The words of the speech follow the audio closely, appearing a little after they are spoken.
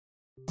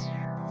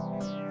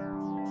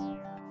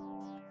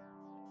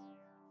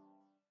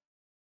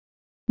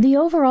The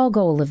overall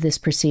goal of this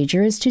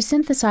procedure is to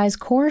synthesize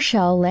core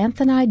shell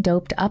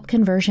lanthanide-doped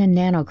upconversion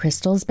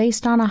nanocrystals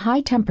based on a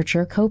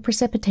high-temperature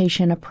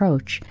co-precipitation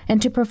approach,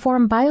 and to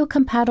perform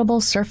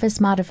biocompatible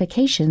surface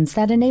modifications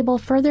that enable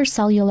further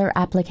cellular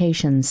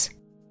applications.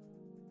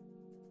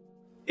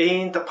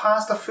 In the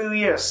past few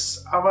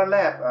years, our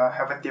lab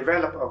have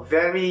developed a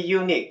very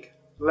unique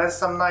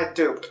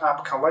lanthanide-doped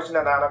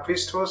upconversion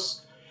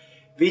nanocrystals,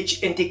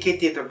 which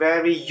indicated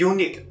very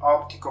unique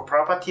optical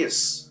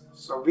properties,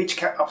 which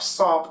can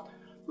absorb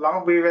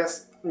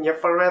long-wavelength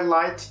near-infrared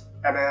light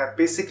and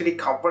basically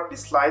convert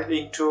this light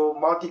into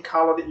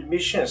multicolored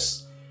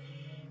emissions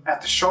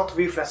at short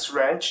wavelength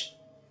range,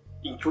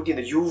 including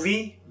the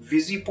UV,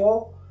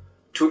 visible,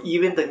 to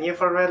even the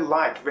near-infrared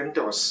light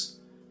windows.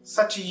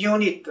 Such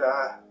unique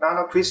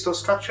nanocrystal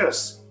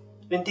structures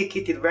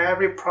indicated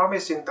very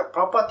promising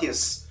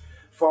properties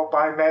for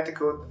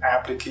biomedical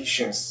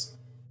applications.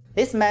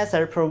 This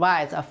method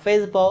provides a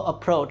feasible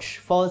approach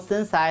for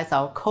synthesis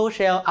of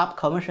co-shell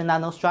upconversion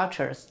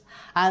nanostructures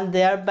and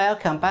their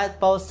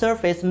biocompatible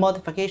surface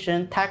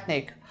modification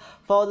technique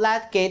for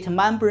light gate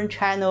membrane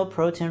channel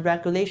protein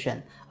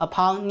regulation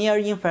upon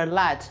near-infrared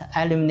light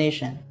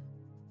illumination.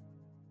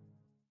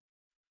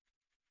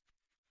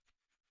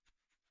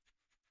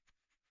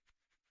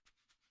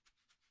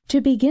 To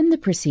begin the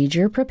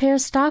procedure, prepare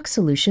stock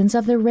solutions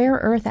of the rare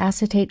earth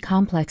acetate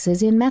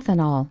complexes in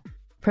methanol.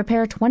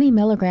 Prepare 20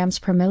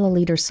 mg per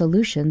milliliter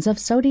solutions of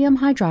sodium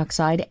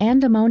hydroxide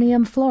and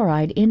ammonium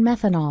fluoride in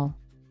methanol.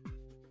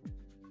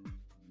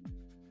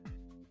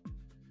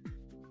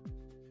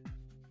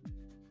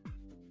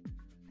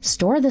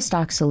 Store the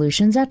stock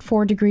solutions at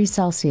 4 degrees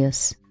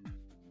Celsius.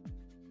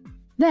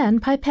 Then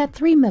pipette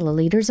 3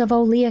 milliliters of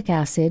oleic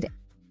acid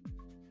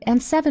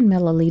and 7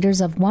 milliliters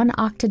of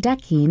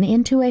 1-octadecene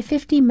into a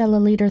 50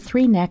 milliliter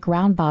 3-neck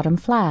round-bottom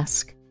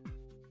flask.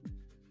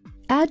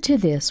 Add to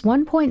this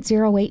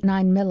 1.089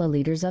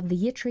 milliliters of the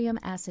yttrium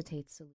acetate solution.